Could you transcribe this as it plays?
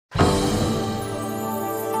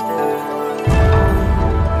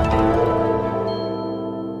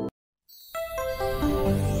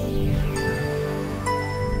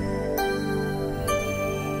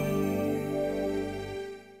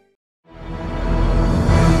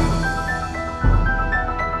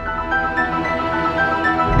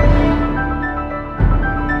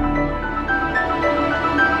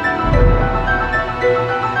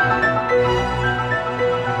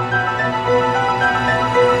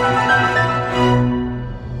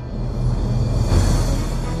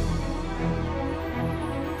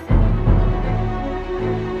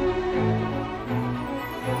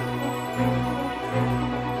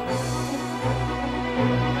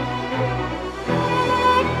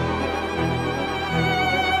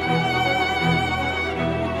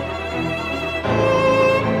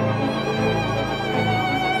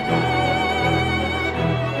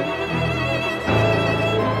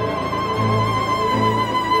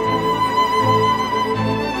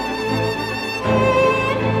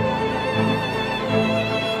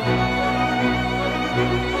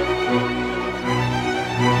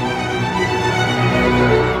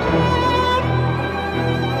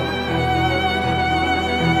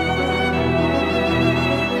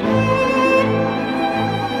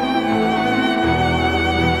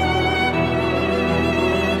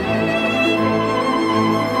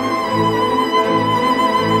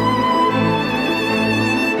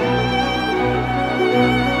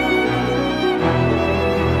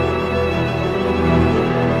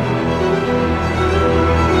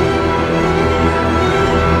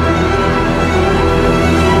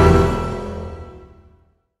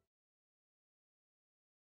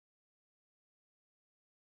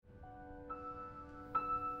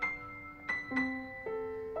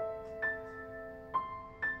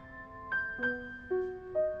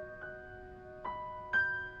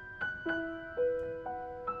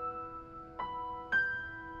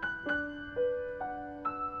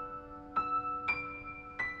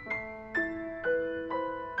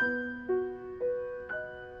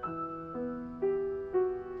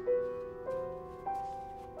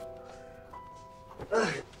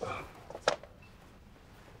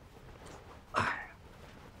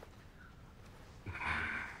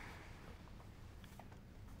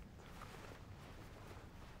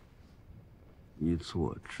一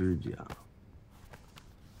做指甲，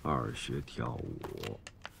二学跳舞，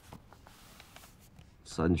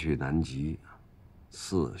三去南极，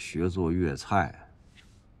四学做粤菜，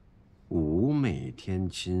五每天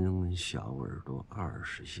亲吻小耳朵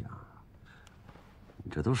20下。你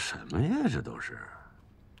这都什么呀？这都是，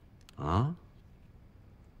啊？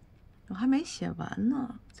我还没写完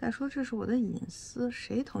呢。再说这是我的隐私，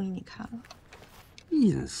谁同意你看了？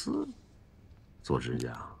隐私？做指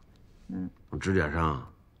甲？指甲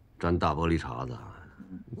上粘大玻璃碴子，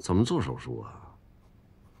怎么做手术啊？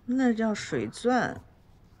那叫水钻。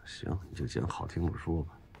行，你就讲好听的说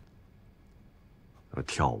吧。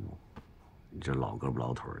跳舞，你这老胳膊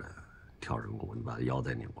老腿的，跳什么舞？你把腰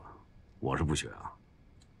再扭啊！我是不学啊。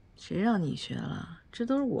谁让你学了？这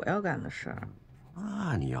都是我要干的事儿。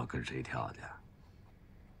那你要跟谁跳去？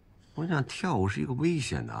我想跳舞是一个危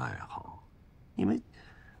险的爱好，你们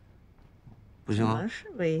不行啊？什么是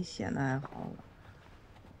危险的爱好了？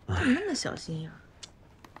怎么那么小心眼？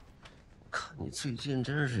看你最近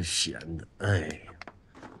真是闲的，哎呀，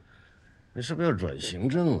你是不是要转行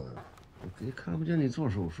政啊？我也看不见你做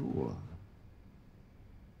手术啊。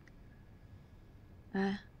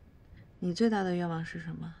哎，你最大的愿望是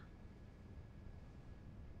什么？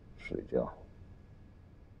睡觉。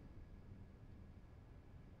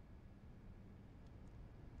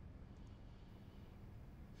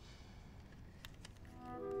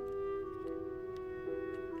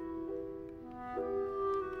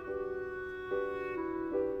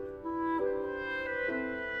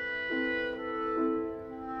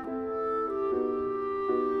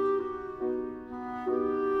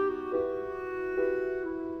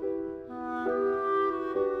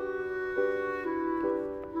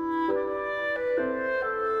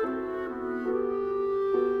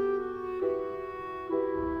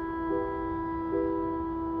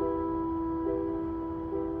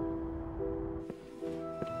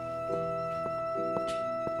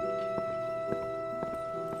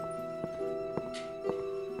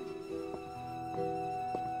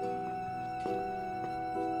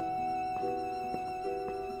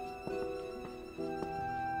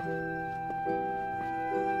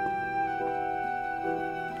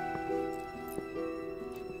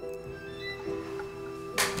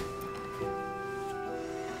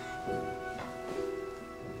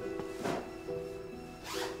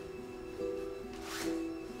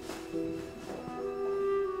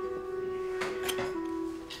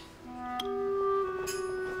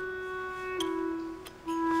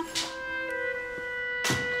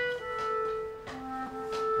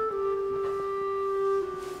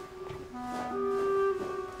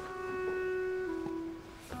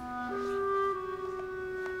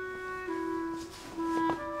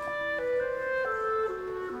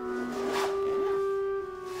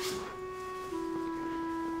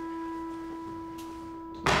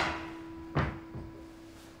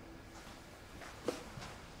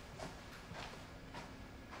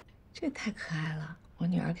这太可爱了，我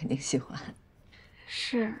女儿肯定喜欢。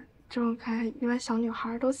是这么可爱，一般小女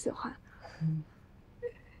孩都喜欢。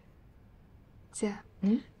姐，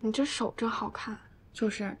你这手真好看，就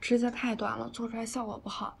是指甲太短了，做出来效果不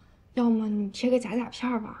好。要么你贴个假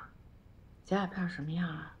片吧。假片什么样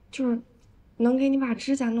啊？就是能给你把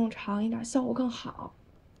指甲弄长一点，效果更好。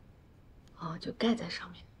哦，就盖在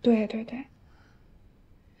上面。对对对。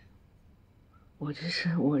我这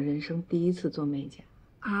是我人生第一次做美甲。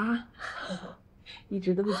啊，一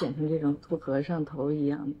直都被剪成这种兔和尚头一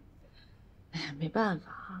样的。哎呀，没办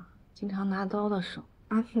法啊，经常拿刀的手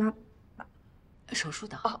啊，拿手术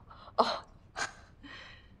刀。哦。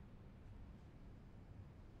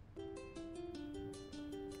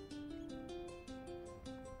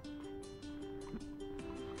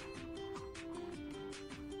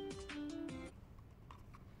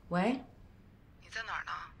喂，你在哪儿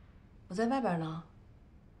呢？我在外边呢。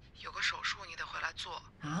有个手术，你得回来做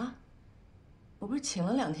啊！我不是请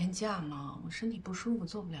了2天假吗？我身体不舒服，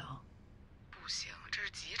做不了。不行，这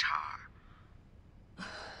是急茬儿。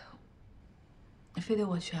你非得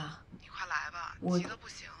我去啊？你快来吧，急得不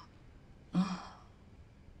行。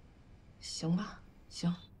行吧，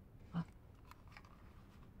行。啊。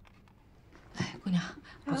哎，姑娘，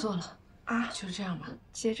不做了啊，就这样吧。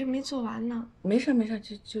姐，这没做完呢。没事没事，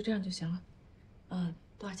就这样就行了。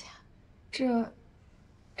多少钱？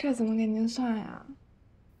这怎么给您算呀？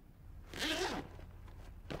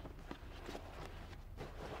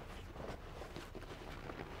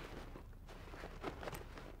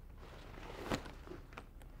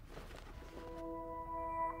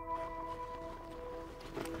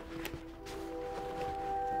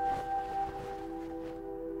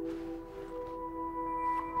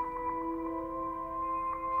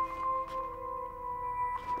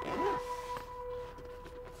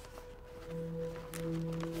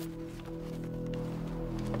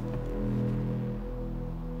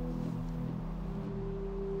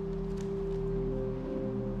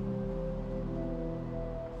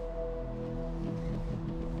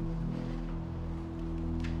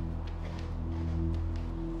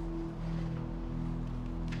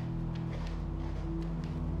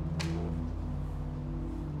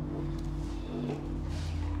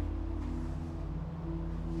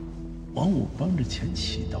王五帮着钱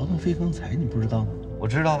起倒腾非刚财，你不知道吗？我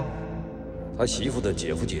知道，他媳妇的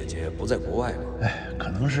姐夫姐姐不在国外吗？哎，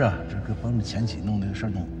可能是啊，这个帮着钱起弄这个事儿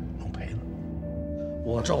弄赔了。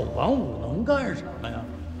我找王五能干什么呀？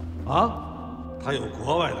啊，他有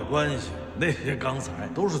国外的关系，那些钢材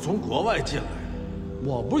都是从国外进来的。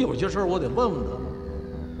我不有些事儿我得问问他吗？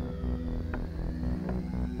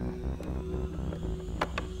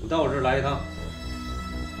你到我这儿来一趟。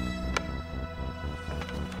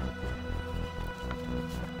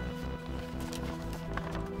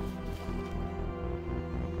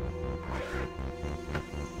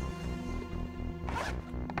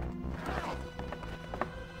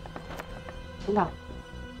领导，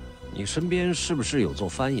你身边是不是有做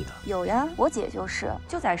翻译的？有呀，我姐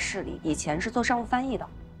就在市里，以前是做商务翻译的。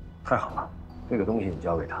太好了，这个东西你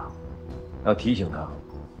交给他，要提醒他，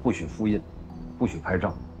不许复印，不许拍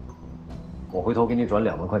照。我回头给你转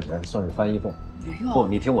2万块钱，算是翻译费。不，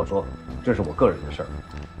你听我说，这是我个人的事儿。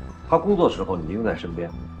他工作时候你一定在身边，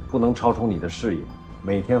不能超出你的视野。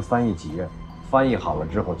每天翻译几页，翻译好了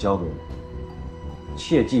之后交给你，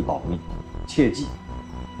切记保密，切记，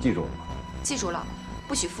记住了吗？记住了，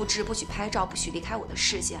不许复制，不许拍照，不许离开我的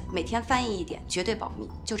视线，每天翻译一点，绝对保密。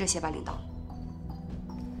就这些吧，领导。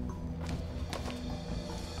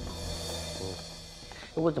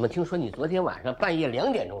我怎么听说你昨天晚上半夜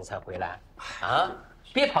2点钟才回来？啊，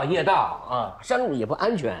别跑夜道啊，山路也不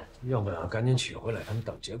安全。要不要赶紧取回来？他们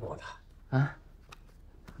等结果呢。啊，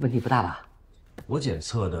问题不大吧？我检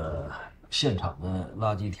测的现场的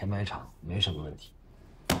垃圾填埋场没什么问题。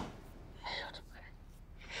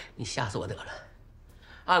你吓死我得了！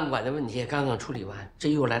暗管的问题刚刚处理完，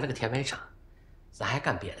这又来了个填埋场，咱还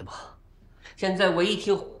干别的不？现在我一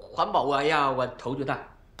听环保啊呀，我头就大。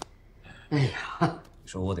哎呀，你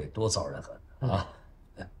说我得多遭人恨啊！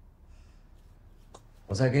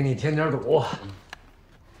我再给你添点堵。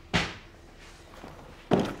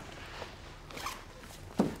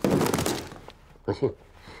不信，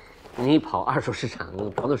你跑二手市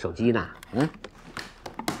场淘到手机呢？嗯。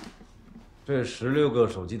这16个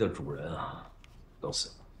手机的主人啊，都死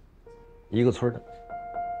了，一个村的，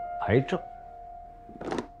癌症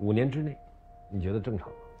，5年之内，你觉得正常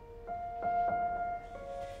吗？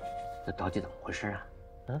这到底怎么回事啊？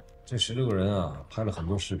嗯，这16个人啊，拍了很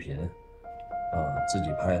多视频，自己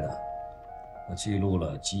拍的，记录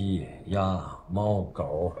了鸡、鸭、猫、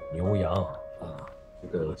狗、牛、羊这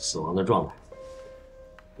个死亡的状态。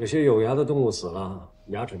有些有牙的动物死了，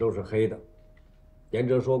牙齿都是黑的。严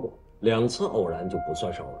哲说过，2次偶然就不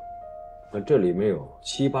算是偶然，那这里面有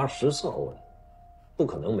7、8、10次偶然，不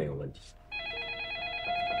可能没有问题。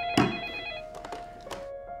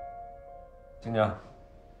听着，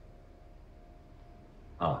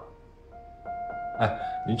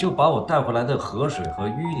你就把我带回来的河水和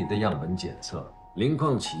淤泥的样本检测，磷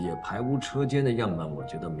矿企业排污车间的样本，我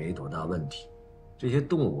觉得没多大问题。这些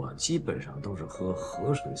动物啊，基本上都是喝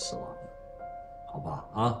河水死亡的，好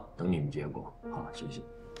吧？等你们结果。好，谢谢。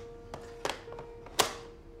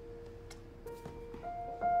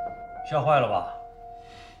吓坏了吧？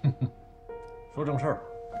说正事儿。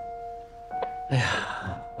哎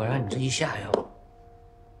呀，我让你这一吓呀，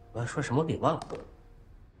我要说什么给忘了。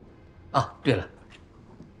啊，对了，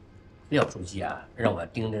廖书记啊，让我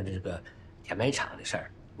盯着这个填埋场的事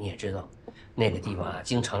儿。你也知道，那个地方啊，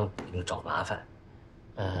经常找麻烦。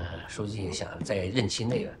书记想在任期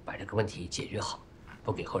内把这个问题解决好，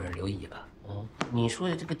不给后人留遗了。你说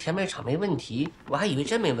的这个填埋场没问题，我还以为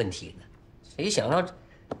真没问题呢。谁想到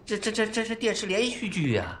这是电视连续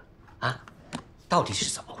剧呀！到底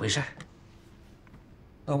是怎么回事？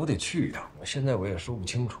那我得去一趟，现在我也说不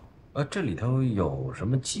清楚。这里头有什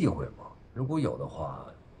么忌讳吗？如果有的话，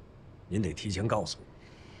您得提前告诉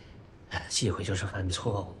我。忌讳就是犯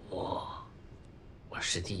错误。我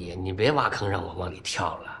师弟，你别挖坑让我往里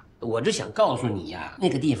跳了。我就想告诉你呀，那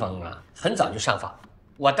个地方啊，很早就上访。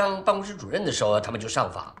我当办公室主任的时候，他们就上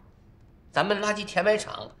访。咱们垃圾填埋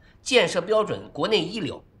场建设标准国内一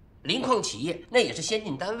流，磷矿企业那也是先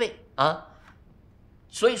进单位啊。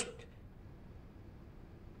所以说，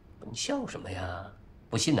你笑什么呀？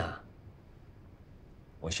不信呐？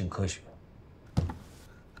我信科学。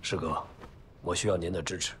师哥，我需要您的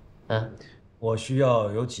支持。我需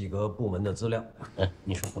要有几个部门的资料。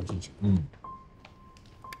你说我进去。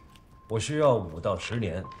我需要5到10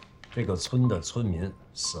年这个村的村民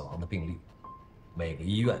死亡的病例，每个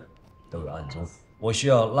医院都有案宗。我需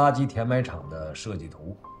要垃圾填埋场的设计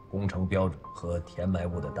图、工程标准和填埋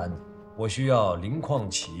物的单子。我需要磷矿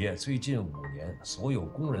企业最近5年所有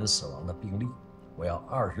工人死亡的病例，我要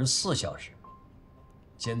24小时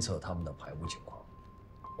监测他们的排污情况。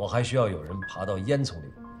我还需要有人爬到烟囱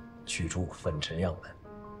里取出粉尘样本。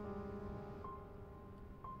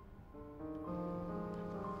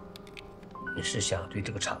你是想对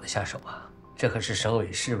这个厂子下手啊？这可是省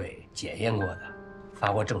委、市委检验过的，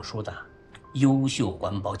发过证书的优秀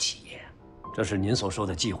环保企业。这是您所说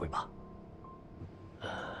的忌讳吧？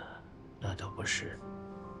那倒不是。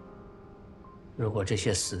如果这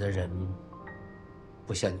些死的人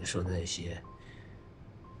不像你说的那些，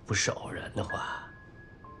不是偶然的话，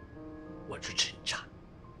我支持你查，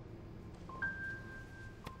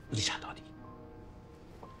一查到底。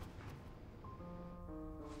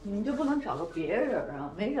你们就不能找个别人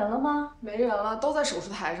啊？没人了吗？没人了，都在手术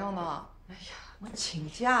台上呢。哎呀，我请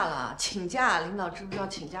假了，请假，领导知不知道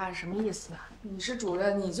请假是什么意思啊？你是主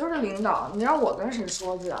任，你就是领导，你让我跟谁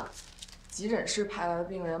说去啊？急诊室派来的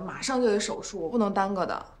病人马上就得手术，不能耽搁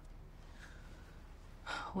的。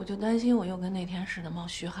我就担心我又跟那天似的冒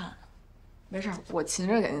虚汗。没事，我勤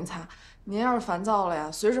着给您擦。您要是烦躁了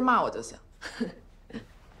呀，随时骂我就行。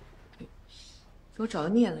给我找个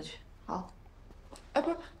镊子去。好。哎，不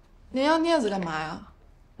是，您要镊子干嘛呀？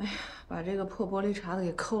哎呀，把这个破玻璃碴子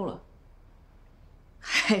给抠了。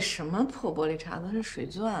嗨，什么破玻璃碴子？是水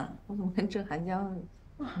钻。我怎么跟郑寒江？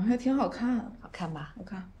还挺好看，好看吧？好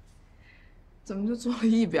看。怎么就坐了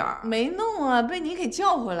一边儿？没弄啊，被你给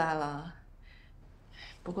叫回来了。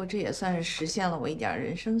不过这也算是实现了我一点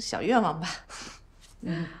人生小愿望吧。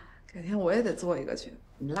改天我也得做一个去。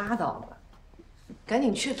你拉倒吧，赶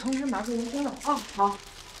紧去通知麻醉医生了。哦，好。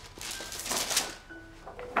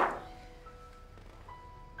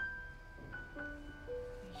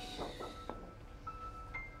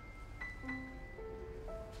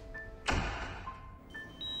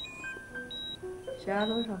血压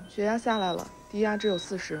多少？血压下来了，低压只有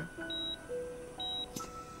40。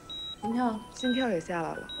心跳？心跳也下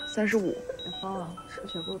来了，35。别慌了，失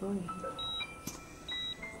血过多一点。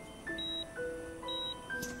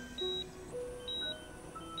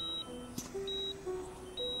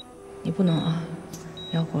你不能啊，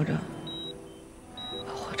要活着，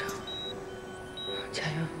要活着，加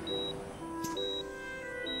油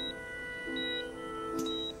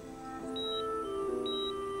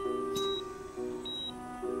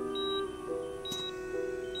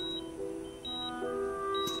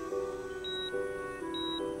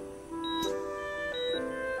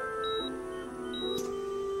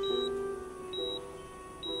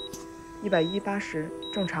！110/80，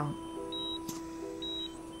正常。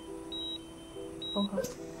缝合。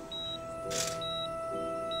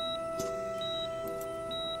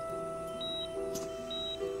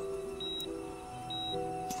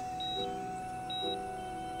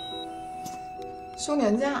休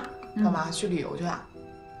年假干嘛？去旅游去啊？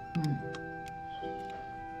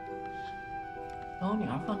等我女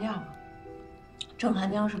儿放假了，郑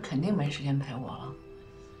寒江是肯定没时间陪我了。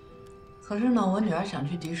可是呢，我女儿想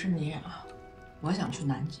去迪士尼，我想去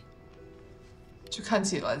南极。去看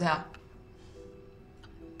企鹅去。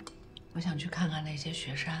我想去看看那些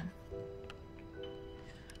雪山。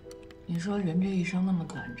你说人这一生那么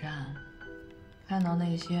短暂，看到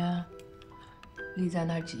那些立在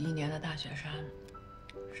那儿几亿年的大雪山，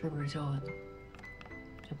是不是就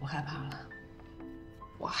不害怕了？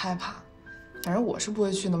我害怕，反正我是不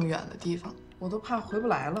会去那么远的地方，我都怕回不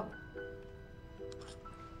来了。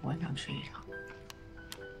我想去一趟。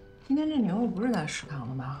今天这牛肉不是在食堂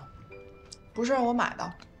的吧？不是，我买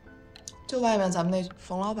的，就外面咱们那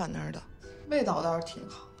冯老板那儿的，味道倒是挺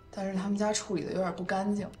好，但是他们家处理的有点不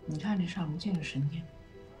干净。你看这上面净是神经。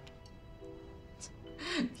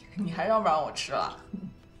你还让不让我吃了？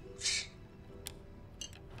吃。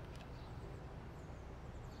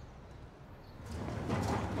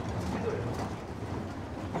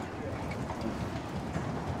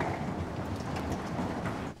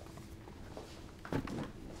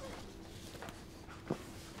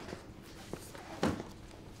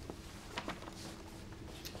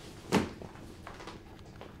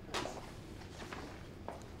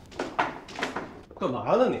干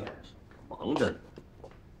嘛呢你？忙着呢。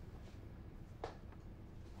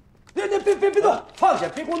别动，放下，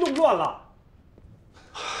别给我弄乱了。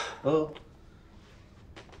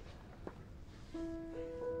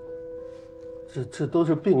这都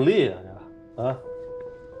是病例啊，这啊，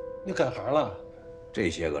你改行了？这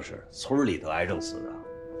些个是村里得癌症死的，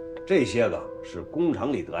这些个是工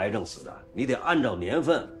厂里得癌症死的，你得按照年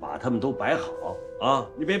份把他们都摆好啊！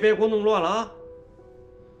你别给我弄乱了啊！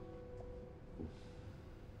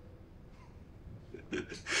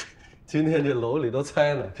今天这楼里都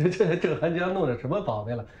猜呢，这郑寒家弄着什么宝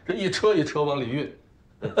贝了？这一车一车往里运。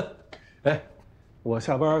哎，我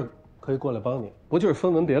下班可以过来帮你，不就是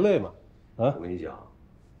分门别类吗？啊，我跟你讲，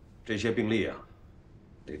这些病例啊，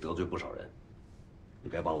得得罪不少人，你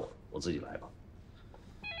别帮我，我自己来吧。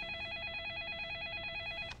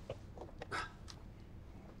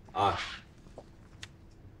啊，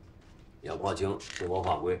眼眶清，生活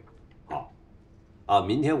法规。好，啊，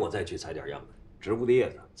明天我再去采点样本，植物的叶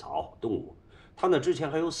子、草、动物。他那之前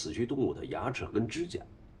还有死去动物的牙齿跟指甲，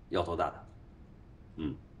要头大的。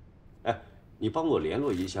嗯，哎，你帮我联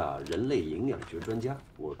络一下人类营养学专家，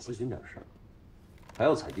我咨询点事儿。还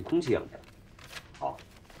要采集空气样本。好，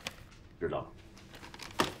知道了。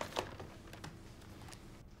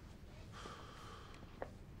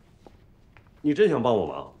你真想帮我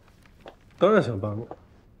忙？当然想帮你，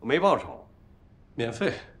没报酬，免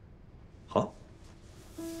费。好，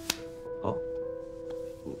好，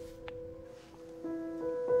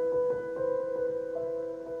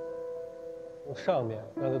上面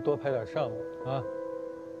让他多拍点上面啊。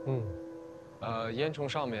烟囱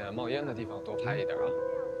上面冒烟的地方多拍一点啊，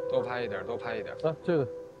多拍一点，多拍一点。啊，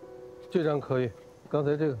这张可以，刚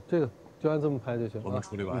才这个就按这么拍就行。我们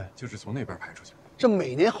处理完就是从那边拍出去。这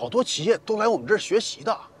每年好多企业都来我们这儿学习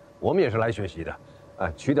的，我们也是来学习的，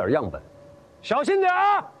哎，取点样本，小心点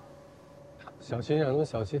儿，小心，让他们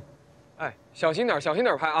小心。哎，小心点，小心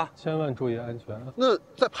点拍啊，千万注意安全啊。那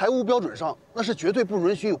在排污标准上，那是绝对不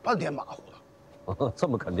允许有半点马虎的。哦，这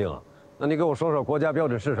么肯定啊？那你给我说说国家标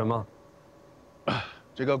准是什么？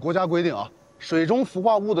这个国家规定啊，水中氟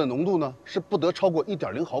化物的浓度呢是不得超过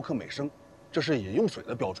1.0毫克每升，这是饮用水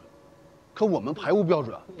的标准。可我们排污标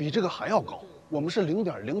准啊比这个还要高，我们是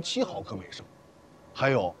0.07毫克每升。还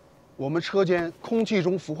有，我们车间空气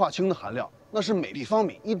中氟化氢的含量那是每立方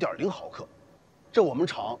米1.0毫克，这我们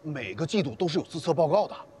厂每个季度都是有自测报告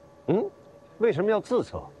的。为什么要自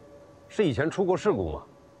测？是以前出过事故吗？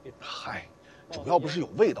嗨，主要不是有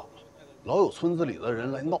味道吗？老有村子里的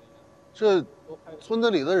人来闹，这村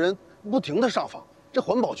子里的人不停的上访，这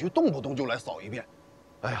环保局动不动就来扫一遍。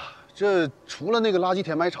哎呀，这除了那个垃圾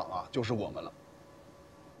填埋场啊，就是我们了。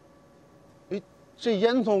哎，这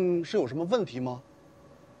烟囱是有什么问题吗？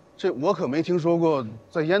这我可没听说过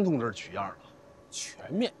在烟囱这儿取样的。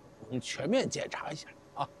我们全面检查一下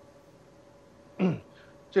啊。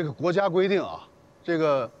这个国家规定啊，这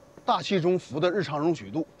个大气中氟的日常容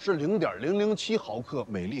许度是0.007毫克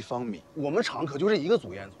每立方米，我们厂可就这一个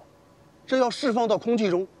组烟囱，这要释放到空气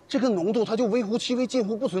中，这个浓度它就微乎其微，近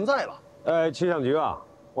乎不存在了。气象局啊，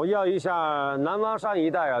我要一下南洼山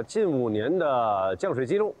一带啊近5年的降水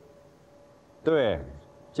记录。对，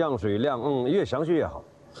降水量，越详细越好。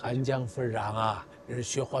韩江副市长啊，是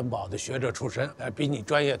学环保的学者出身，比你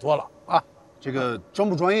专业多了啊。这个专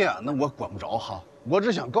不专业啊，那我管不着哈。我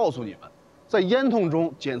只想告诉你们，在烟囱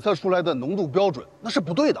中检测出来的浓度标准那是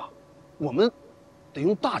不对的，我们得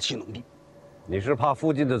用大气浓度。你是怕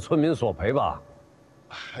附近的村民索赔吧？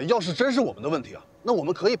要是真是我们的问题啊，那我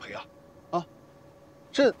们可以赔啊，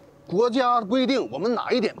这国家规定我们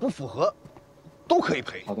哪一点不符合，都可以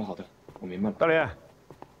赔。好的，我明白了。大林，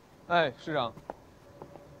哎，市长，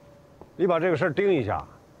你把这个事儿盯一下，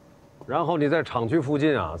然后你在厂区附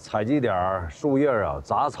近啊采集点树叶啊、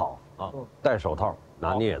杂草啊，戴手套，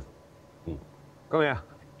拿镊子。更爷、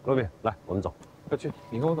罗宾，来，我们走。快去，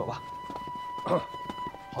你跟我走吧。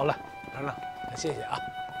好了，来了，谢谢啊。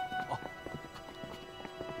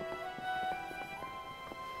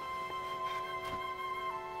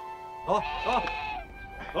好。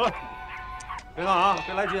走了，别干啊，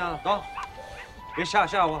别来劲啊，走，别吓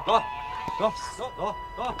我，走了，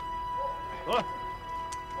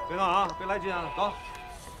别干啊，别来劲啊，走，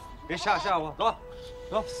别吓我，走。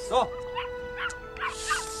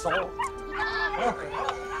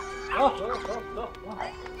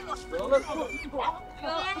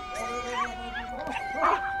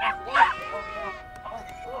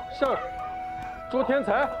上，朱天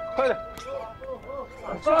才，快点！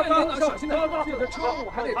小心点，这个车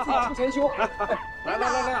我还得自己出钱修。来，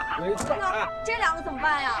这两个怎么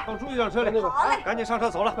办呀？放朱局长车里。好嘞，赶紧上车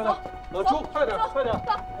走了。老朱，快点！哎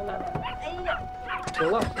呀，走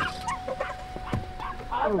了。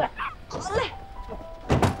好嘞。走。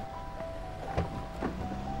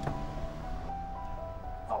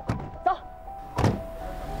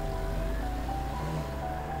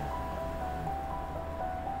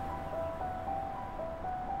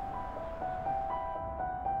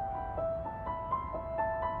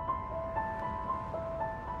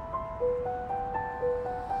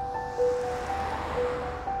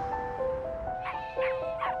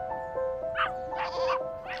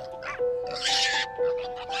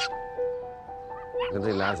跟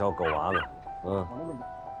这俩小狗娃子，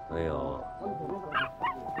哎呦，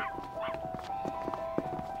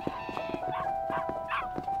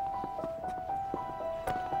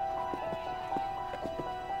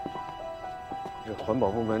这环保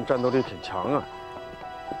部门战斗力挺强啊！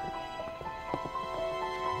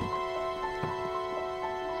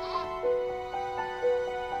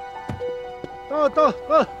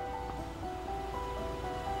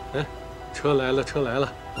车来了，车来了。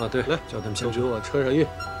啊，对，来，叫他们都给我车上运。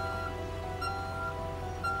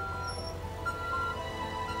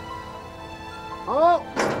好。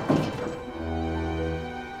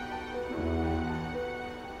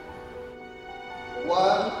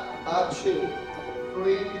One, two,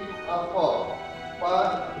 three, four,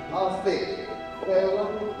 five, six, seven,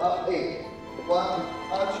 eight. One,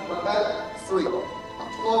 two, three,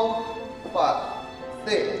 four, five,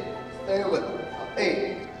 six, seven,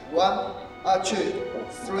 eight. One, two,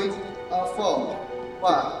 three, four,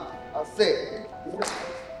 five, six.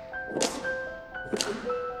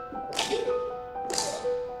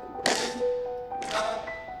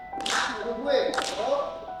 不会，好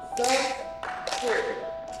，3、4。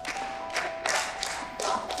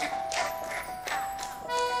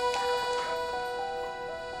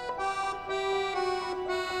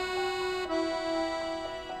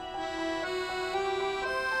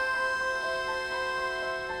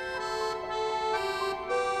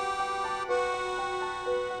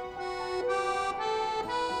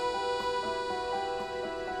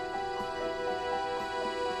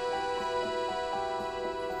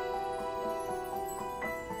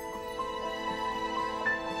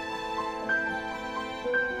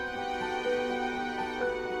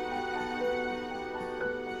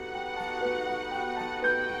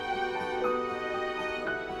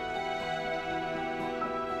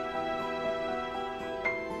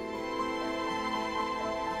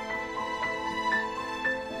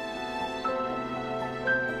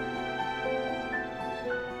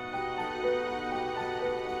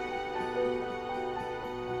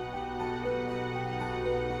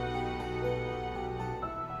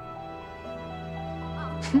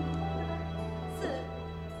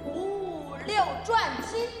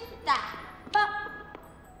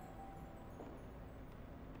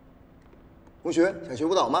同学想学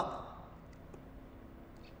舞蹈吗？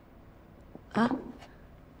啊？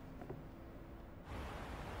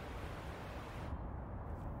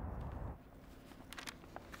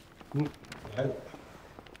来。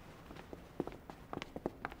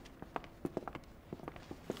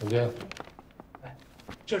总监，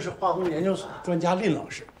这是化工研究所专家蔺老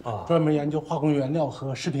师啊，专门研究化工原料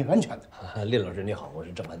和食品安全的。蔺老师你好，我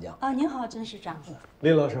是郑寒江。啊，您好，郑市长。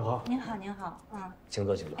蔺老师好。您好，您好，请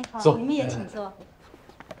坐，请坐。哎，好，你们也请坐。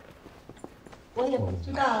我也不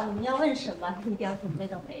知道你们要问什么，一点准备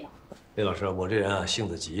都没有。蔺老师，我这人啊性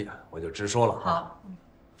子急，我就直说了啊。好。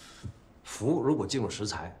氟如果进入食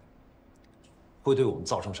材，会对我们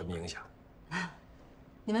造成什么影响？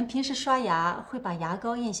你们平时刷牙会把牙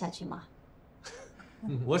膏咽下去吗？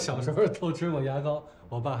我小时候偷吃过牙膏，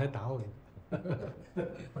我爸还打我呢。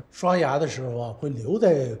刷牙的时候啊，会留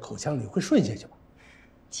在口腔里，会顺下去吗？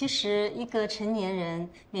其实一个成年人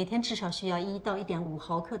每天至少需要1到1.5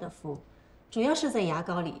毫克的氟，主要是在牙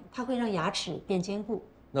膏里，它会让牙齿变坚固。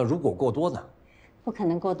那如果过多呢？不可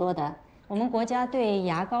能过多的，我们国家对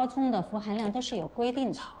牙膏中的氟含量都是有规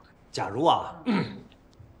定的。假如啊，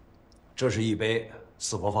这是一杯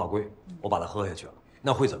4氟化硅，我把它喝下去了，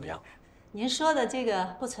那会怎么样？您说的这个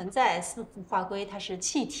不存在4氟化硅，它是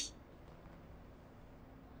气体。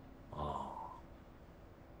哦，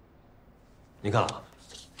你看啊，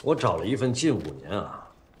我找了一份近5年啊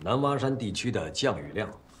南洼山地区的降雨量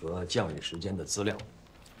和降雨时间的资料，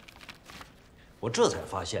我这才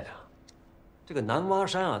发现啊，这个南洼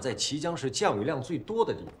山啊在齐江市降雨量最多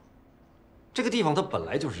的地方。这个地方它本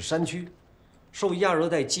来就是山区，受亚热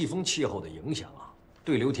带季风气候的影响啊，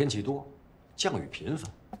对流天气多，降雨频繁。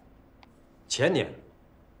前年，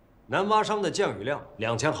南洼山的降雨量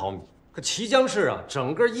2000毫米，可齐江市啊，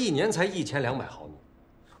整个1年才1200毫米。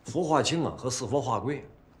氟化氢啊和4氟化硅，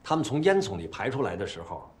它们从烟囱里排出来的时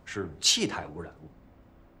候是气态污染物，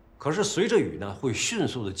可是随着雨呢，会迅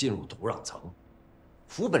速的进入土壤层。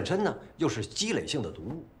氟本身呢又是积累性的毒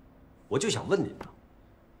物，我就想问您啊，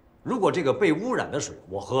如果这个被污染的水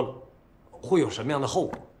我喝了，会有什么样的后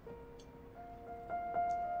果？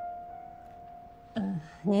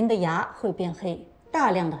您的牙会变黑，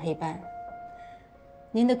大量的黑斑。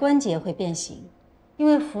您的关节会变形，因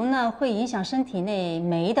为氟呢会影响身体内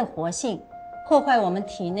酶的活性，破坏我们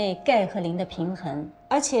体内钙和磷的平衡，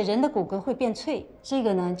而且人的骨骼会变脆，这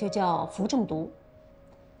个呢就叫氟中毒。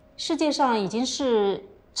世界上已经是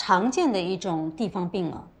常见的一种地方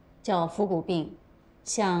病了，叫氟骨病。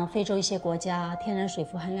像非洲一些国家，天然水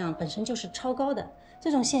氟含量本身就是超高的，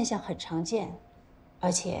这种现象很常见，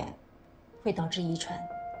而且会导致遗传，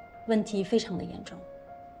问题非常的严重。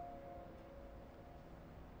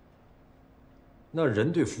那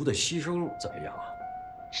人对氟的吸收怎么样啊？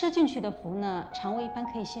吃进去的氟呢，肠胃一般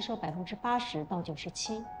可以吸收80%到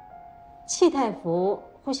97%，气态氟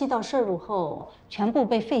呼吸道摄入后，全部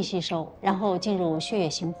被肺吸收，然后进入血液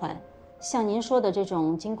循环。像您说的这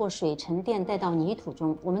种经过水沉淀带到泥土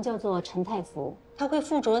中，我们叫做沉态氟，它会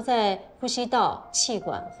附着在呼吸道、气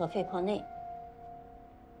管和肺泡内。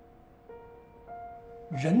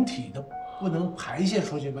人体的不能排泄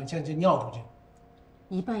出去吗？像这尿出去，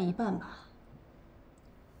一半一半吧。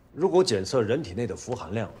如果检测人体内的氟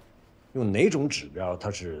含量，用哪种指标它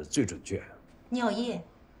是最准确？尿液。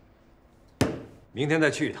明天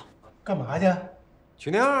再去一趟。干嘛去？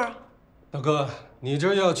取尿啊！大哥，你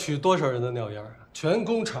这要取多少人的尿样啊？全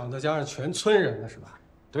工厂再加上全村人的是吧？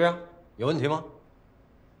对呀，有问题吗？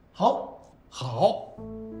好，好，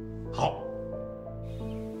好。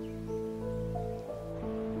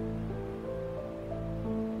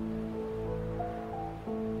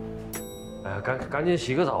哎呀，赶紧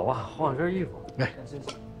洗个澡吧，换身衣服。哎，廖书记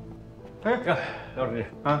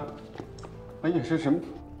啊，哎呀，这什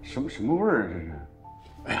么味儿啊？这是？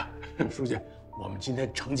哎呀，书记，我们今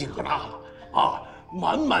天成绩可大了啊！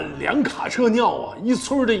满2卡车尿啊，一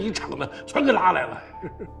村的一厂的全给拉来了。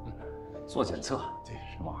做检测，这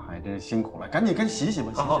是吧？还真辛苦了，赶紧洗洗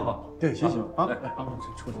吧，洗洗吧。对，洗洗吧啊！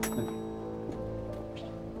出去。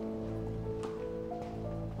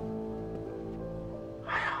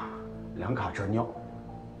哎呀，2卡车尿。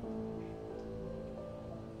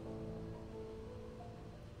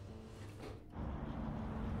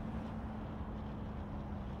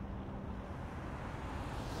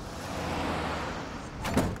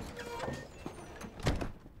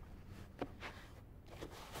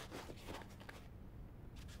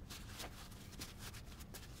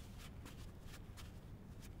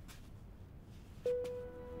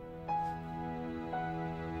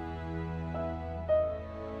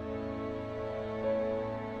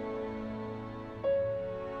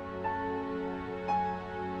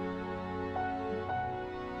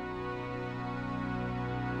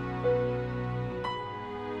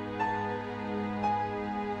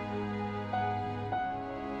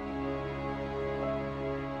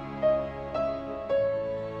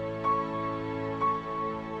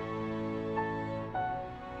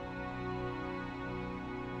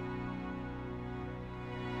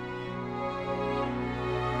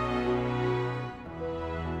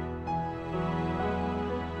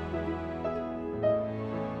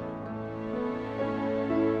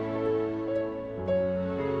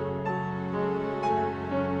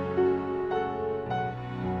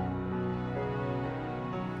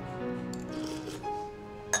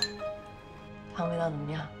汤味道怎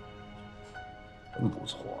么样？真不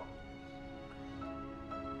错。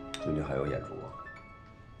最近还有演出啊？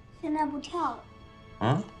现在不跳了。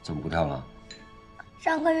嗯？怎么不跳了？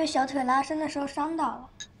上个月小腿拉伸的时候伤到了，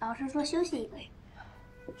老师说休息1个月。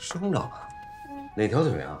伤着了？哪条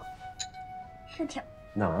腿啊？是条。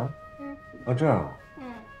哪儿？啊，这样。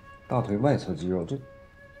大腿外侧肌肉这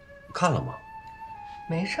看了吗？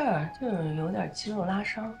没事儿，就是有点肌肉拉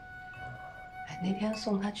伤。哎，那天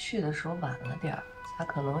送他去的时候晚了点儿，他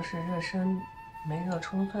可能是热身没热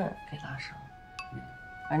充分给拉伤。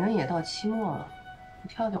反正也到期末了，不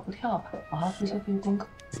跳就不跳吧，好好复习复习功课。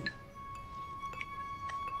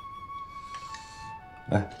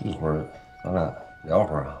哎，一会儿咱俩聊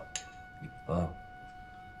会儿啊。啊。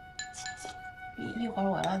一会儿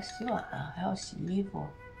我要洗碗啊，还要洗衣服，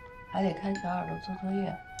还得看小耳朵做作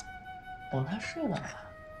业，等他睡了吧。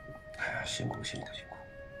哎呀，辛苦。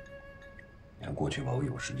你看过去吧，我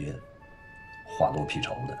有时间，话多屁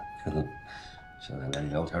稠的，现在连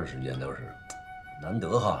聊天时间都是难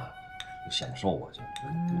得哈，享受啊就。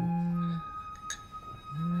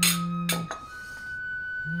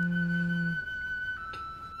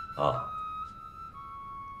啊。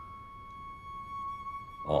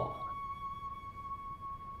哦。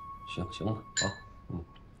行了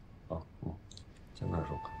啊，在那儿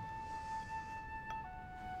说。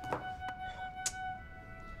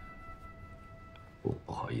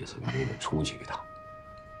不好意思，你得出去一趟。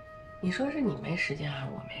你说是你没时间还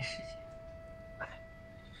是我没时间？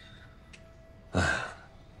哎，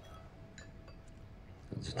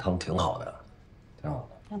这汤挺好的，挺好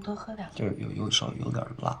的。要多喝点。就是稍微有点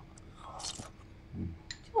辣。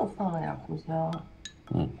就放了点胡椒。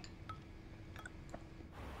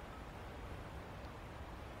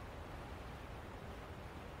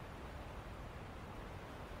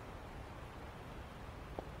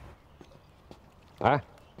哎，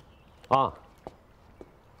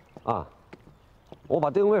我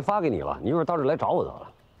把定位发给你了，你一会儿到这儿来找我得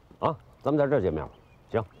了，啊，咱们在这儿见面吧。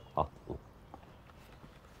行，好，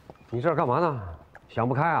你这是干嘛呢？想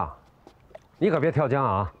不开啊？你可别跳江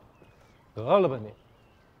啊！得了吧你！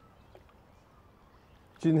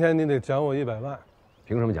今天你得奖我100万，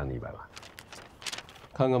凭什么奖你100万？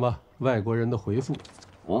看看吧，外国人的回复。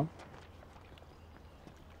嗯。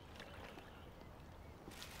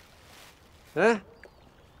哎，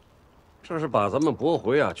这是把咱们驳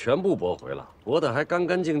回啊，全部驳回了，驳得还干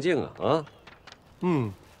干净净啊啊！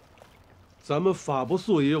嗯，咱们法不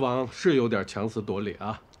溯以往是有点强词夺理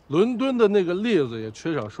啊。伦敦的那个例子也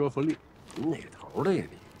缺少说服力。你哪头的呀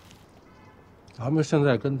你？咱们现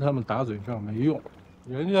在跟他们打嘴仗没用，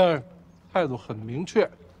人家态度很明确，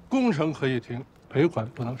工程可以停，赔款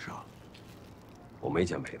不能少。我没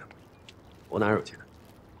钱赔的，我哪有钱？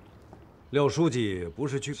廖书记不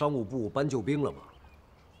是去商务部搬救兵了吗？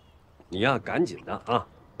你呀，赶紧的啊，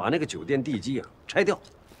把那个酒店地基啊拆掉。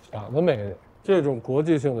想得美的！这种国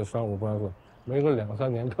际性的商务官司，没个2、3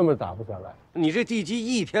年根本打不下来。你这地基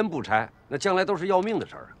一天不拆，那将来都是要命的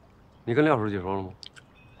事儿啊！你跟廖书记说了吗？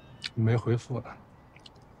没回复呢。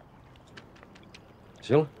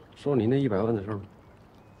行了，说你那100万的事儿吧，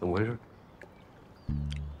怎么回事？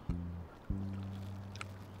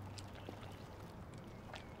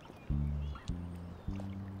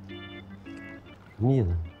什么意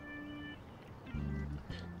思？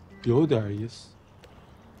有点意思。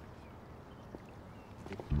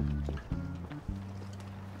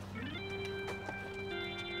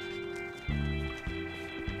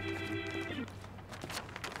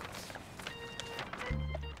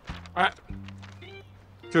哎，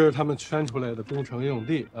这是他们圈出来的工程用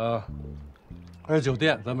地啊，这是酒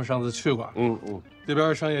店，咱们上次去过。这边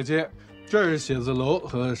是商业街，这是写字楼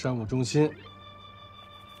和商务中心。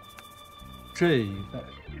这一带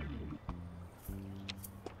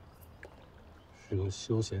是个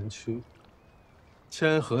休闲区。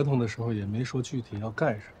签合同的时候也没说具体要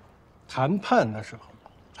干什么，谈判的时候，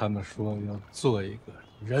他们说要做一个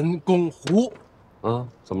人工湖。啊？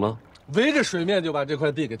怎么了？围着水面就把这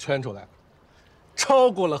块地给圈出来了，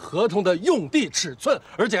超过了合同的用地尺寸，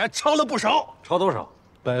而且还超了不少。超多少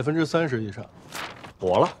？30%以上。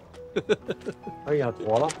妥了。哎呀，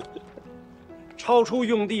妥了。超出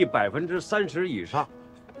用地30%以上，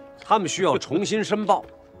他们需要重新申报，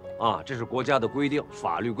啊，这是国家的规定，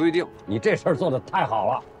法律规定。你这事儿做得太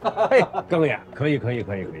好了，嘿，庚爷，可以。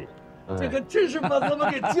这个真是把咱们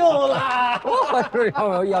给救了！我是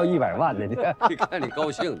要100万的，你看你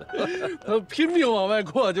高兴的，他拼命往外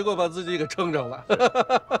扩，结果把自己给撑着了。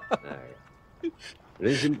哎，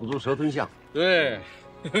人心不足蛇吞象。对，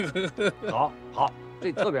好，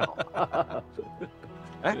这特别好。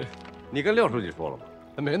哎，你跟廖书记说了吗？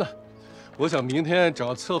还没呢，我想明天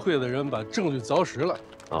找测绘的人把证据凿实了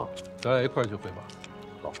啊，咱俩一块儿去汇报。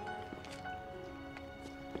好。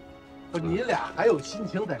不，你俩还有心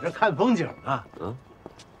情在这看风景呢？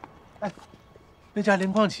哎，那家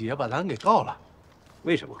联矿企业把咱给告了，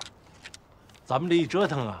为什么？咱们这一折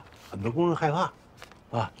腾啊，很多工人害怕，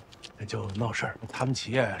啊，就闹事儿。他们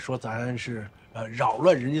企业说咱是扰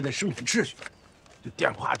乱人家的生产秩序，就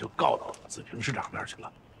电话就告到子平市长那儿去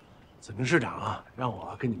了。子平市长啊，让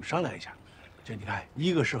我跟你们商量一下。这你看，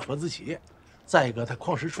一个是合资企业，再一个它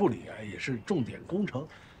矿石处理啊也是重点工程，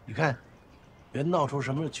你看。别闹出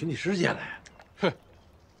什么群体事件来！哼，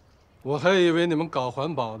我还以为你们搞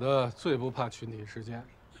环保的最不怕群体事件，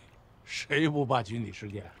谁不怕群体事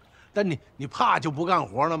件？但你怕就不干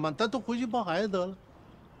活了吗？咱都回去抱孩子得了。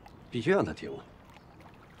必须让他停了，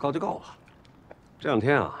告就告吧。这2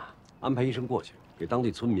天啊，安排医生过去给当地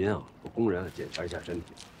村民啊和工人检查一下身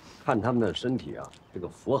体，看他们的身体啊这个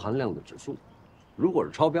氟含量的指数，如果是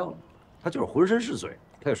超标了，他就是浑身是水，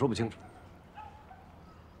他也说不清楚。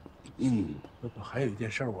还有一件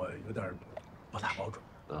事我有点不大保准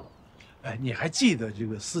啊。哎，你还记得这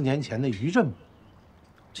个4年前的余震吗？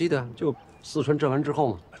记得，就四川震完之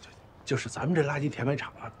后嘛。就是咱们这垃圾填埋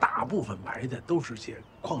场啊，大部分埋的都是些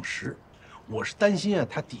矿石。我是担心啊，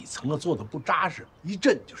它底层啊做的不扎实，一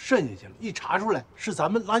震就渗下去了。一查出来是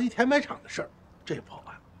咱们垃圾填埋场的事儿，这也不好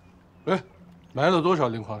办。哎，埋了多少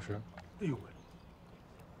磷矿石？哎呦喂，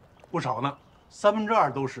不少呢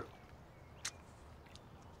，2/3都是。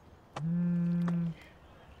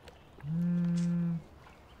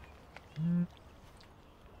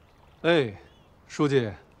哎，书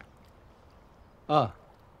记。啊，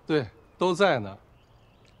对，都在呢。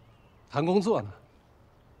谈工作呢。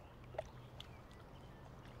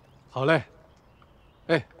好嘞。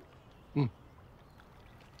哎，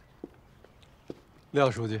廖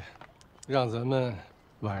书记，让咱们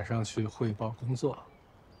晚上去汇报工作。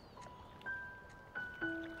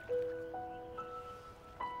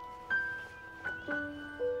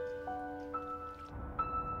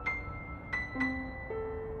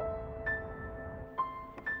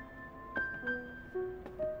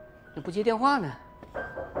不接电话呢？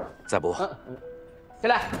再拨。进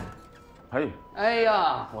来。哎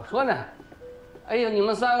呀，我说呢，哎呀，你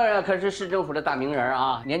们3个人可是市政府的大名人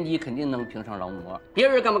啊，年底肯定能评上劳模。别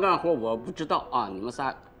人干不干活我不知道啊，你们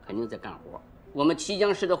仨肯定在干活。我们齐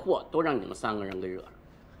江市的祸都让你们3个人给惹了。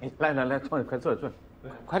哎，来，快坐，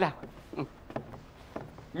快点。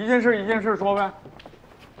一件事说呗。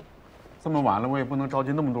这么晚了，我也不能召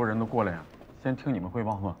集那么多人都过来呀。先听你们汇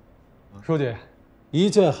报吧。书记，一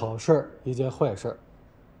件好事儿，一件坏事儿。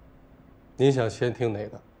您想先听哪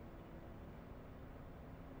个？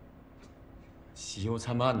喜忧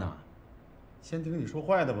参半呐。先听你说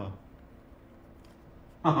坏的吧。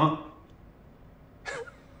啊。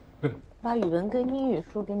把语文跟英语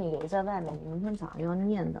书给你留在外面，你明天早上要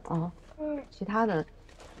念的啊。其他的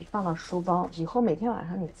你放到书包，以后每天晚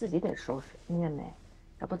上你自己得收拾，听见没？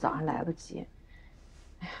要不早上来不及。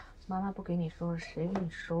哎呀，妈妈不给你收拾，谁给你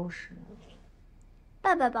收拾呢？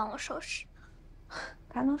爸爸帮我收拾。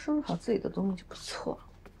他能收拾好自己的东西就不错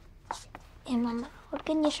了。哎，妈妈，我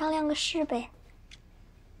跟你商量个事呗。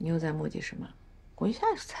你又在磨叽什么？我一下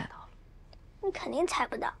就猜到了。你肯定猜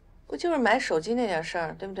不到。不就是买手机那点事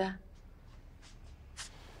儿，对不对？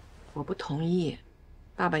我不同意，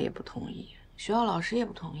爸爸也不同意，学校老师也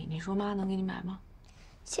不同意。你说妈能给你买吗？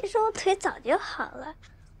其实我腿早就好了。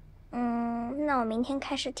那我明天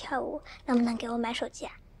开始跳舞，能不能给我买手机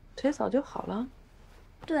啊？腿早就好了？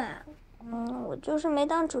对，我就是没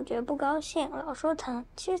当主角不高兴，老说疼，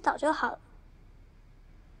其实早就好了。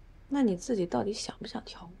那你自己到底想不想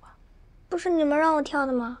跳舞啊？不是你们让我跳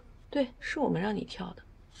的吗？对，是我们让你跳的。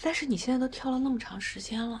但是你现在都跳了那么长时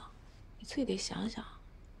间了，你自己得想想，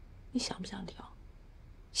你想不想跳，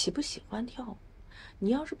喜不喜欢跳舞？你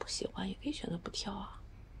要是不喜欢，也可以选择不跳啊。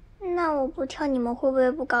那我不跳，你们会不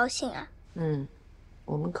会不高兴啊？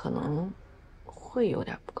我们可能会有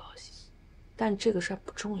点不高兴，但这个事儿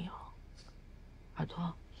不重要。耳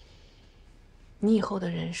朵，你以后的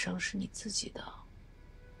人生是你自己的，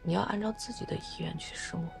你要按照自己的意愿去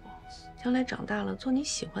生活，将来长大了做你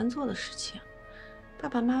喜欢做的事情。爸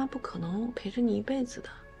爸妈妈不可能陪着你一辈子的。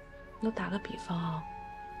我打个比方啊，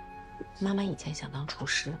妈妈以前想当厨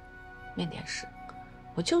师，面点师，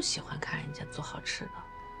我就喜欢看人家做好吃的，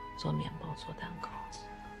做面包，做蛋糕。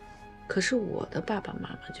可是我的爸爸妈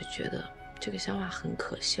妈就觉得这个想法很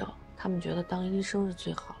可笑，他们觉得当医生是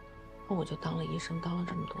最好的，那我就当了医生，当了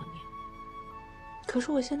这么多年。可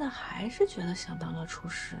是我现在还是觉得想当个厨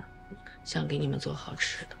师，想给你们做好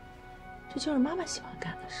吃的，这就是妈妈喜欢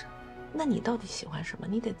干的事。那你到底喜欢什么？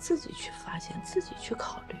你得自己去发现，自己去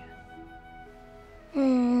考虑。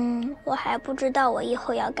我还不知道我以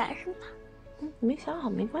后要干什么。你没想好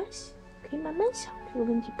没关系，可以慢慢想，这个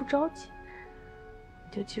问题不着急。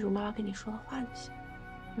你就记住妈妈跟你说的话就行。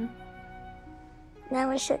买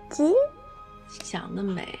我手机？想得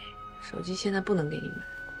美！手机现在不能给你买，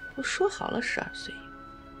我说好了12岁，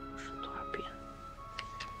说多少遍？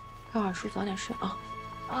看会儿书，早点睡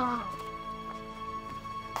啊。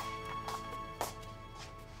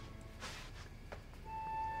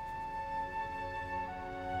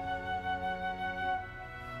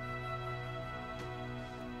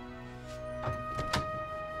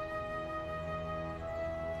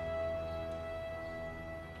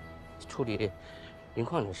处理林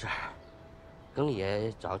矿的事儿，更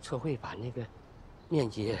也找测绘把那个面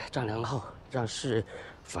积丈量后，让市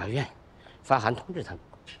法院发函通知他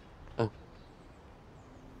们。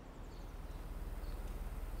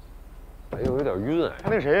哎呦，有点晕哎。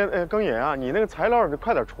那谁，更野啊，你那个材料得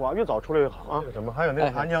快点出啊，越早出来越好啊。怎么还有那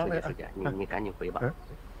个韩江那个？你赶紧回吧。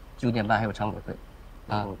9点半还有常委会，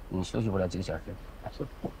啊，你休息不了几个小时，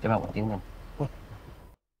别把我盯着你。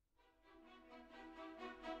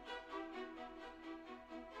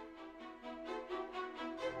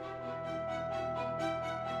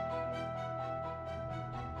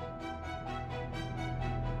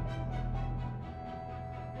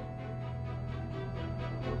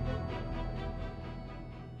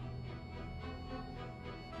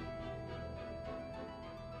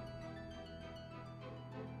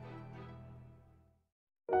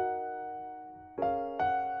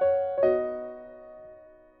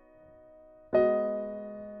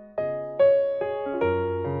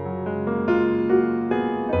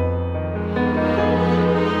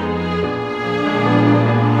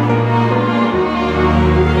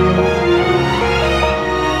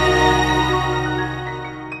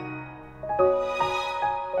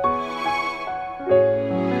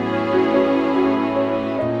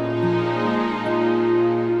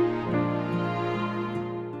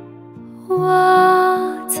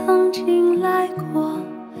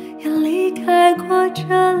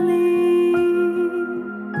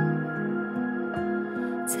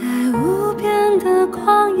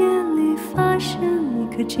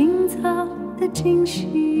今早的惊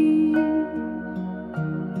喜。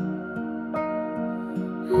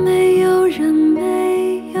没有人，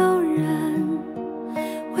没有人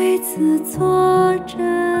为此作证。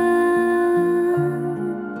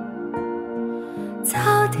草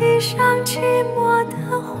地上寂寞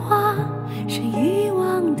的花，是遗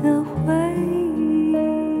忘的回忆。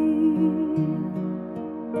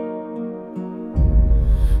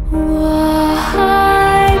我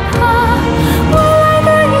害怕未来的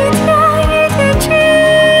一天一天起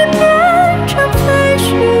变成废墟。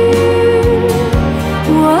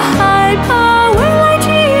我害怕未来记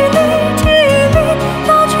忆里到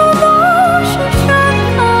处都是伤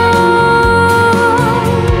痕。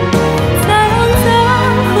在肮脏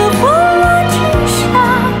和混乱之下，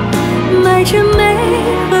埋着美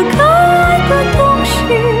和可爱的东西。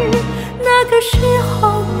那个时候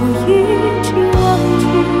我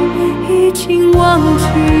已经忘记。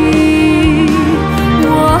我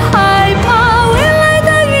害怕未来的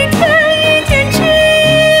一天一天起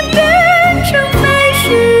变成废墟。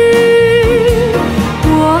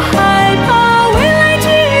我害怕未来记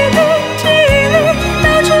忆里到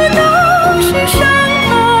处都是伤痕。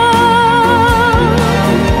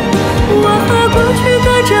我和过去隔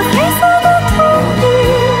着黑色的土地，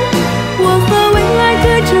我和未来隔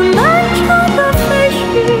着漫长的废墟。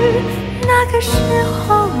那个时候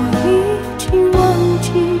我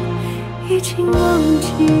已经忘记。